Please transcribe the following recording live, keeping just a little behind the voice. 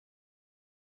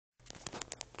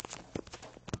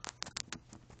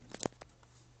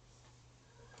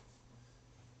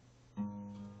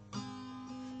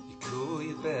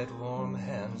warm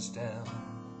hands down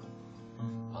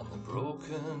on the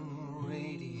broken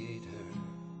radiator.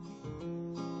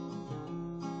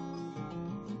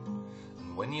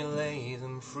 And when you lay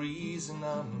them freezing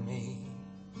on me,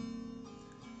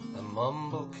 I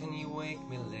mumble, can you wake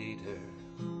me later?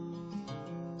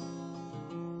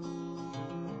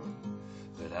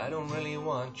 But I don't really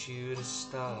want you to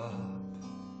stop,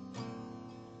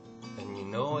 and you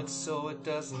know it so it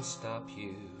doesn't stop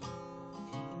you.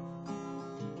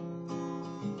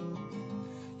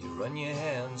 You run your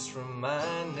hands from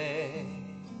my neck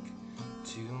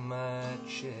to my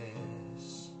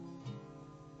chest.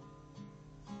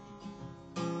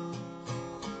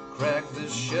 Crack the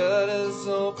shutters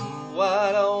open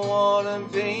wide, I wanna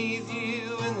bathe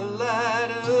you in the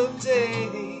light of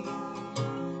day,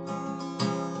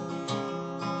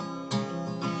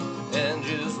 and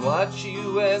just watch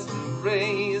you as the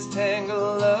rays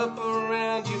tangle up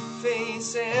around your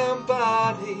face and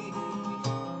body.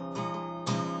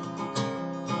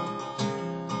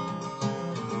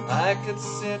 I could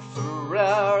sit for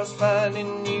hours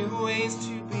finding new ways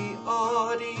to be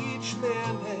odd each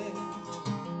minute,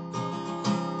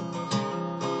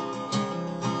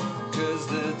 'cause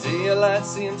the daylight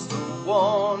seems to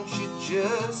want you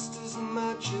just as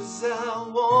much as I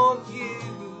want you.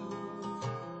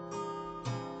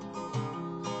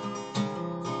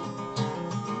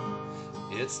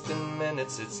 It's been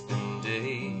minutes, it's been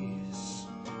days,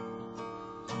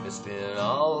 it's been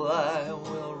all I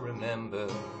will remember.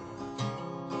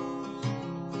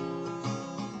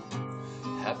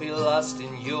 Happy lost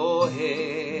in your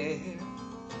hair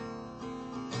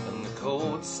and the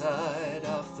cold side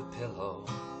of the pillow.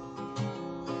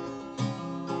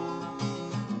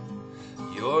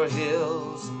 Your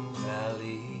hills and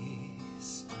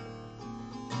valleys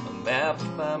are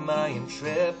mapped by my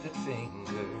intrepid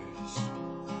fingers,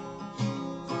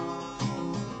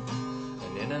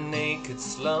 and in a naked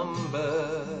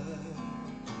slumber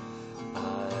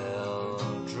I'll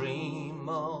dream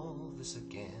all this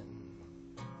again.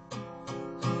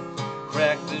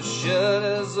 Crack the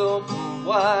shutters open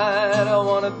wide, I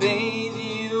wanna bathe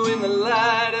you in the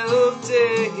light of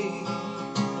day,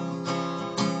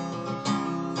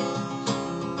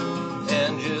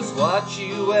 and just watch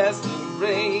you as the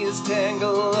rays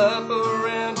tangle up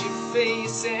around your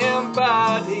face and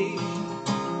body.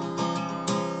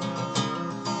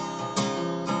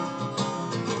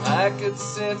 I could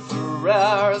sit for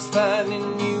hours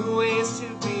finding new ways to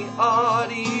be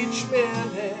odd each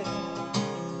minute,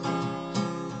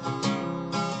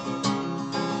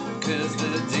 'cause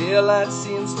the daylight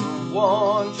seems to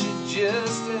want you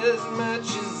just as much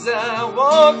as I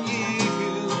want you.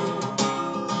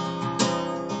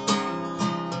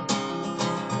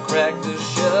 Crack the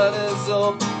shutters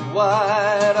open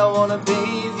wide, I wanna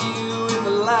bathe you in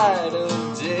the light of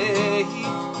day,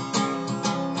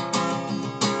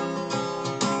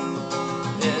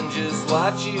 and just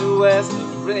watch you as the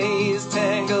rays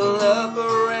tangle up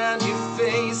around your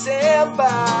face and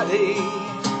body.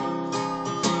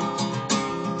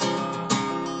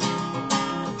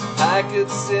 I could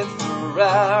sit for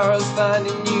hours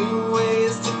finding new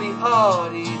ways to be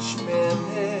odd each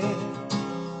minute,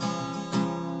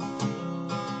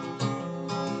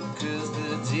 'cause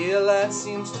the daylight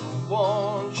seems to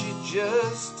want you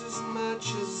just as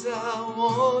much as I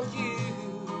want you.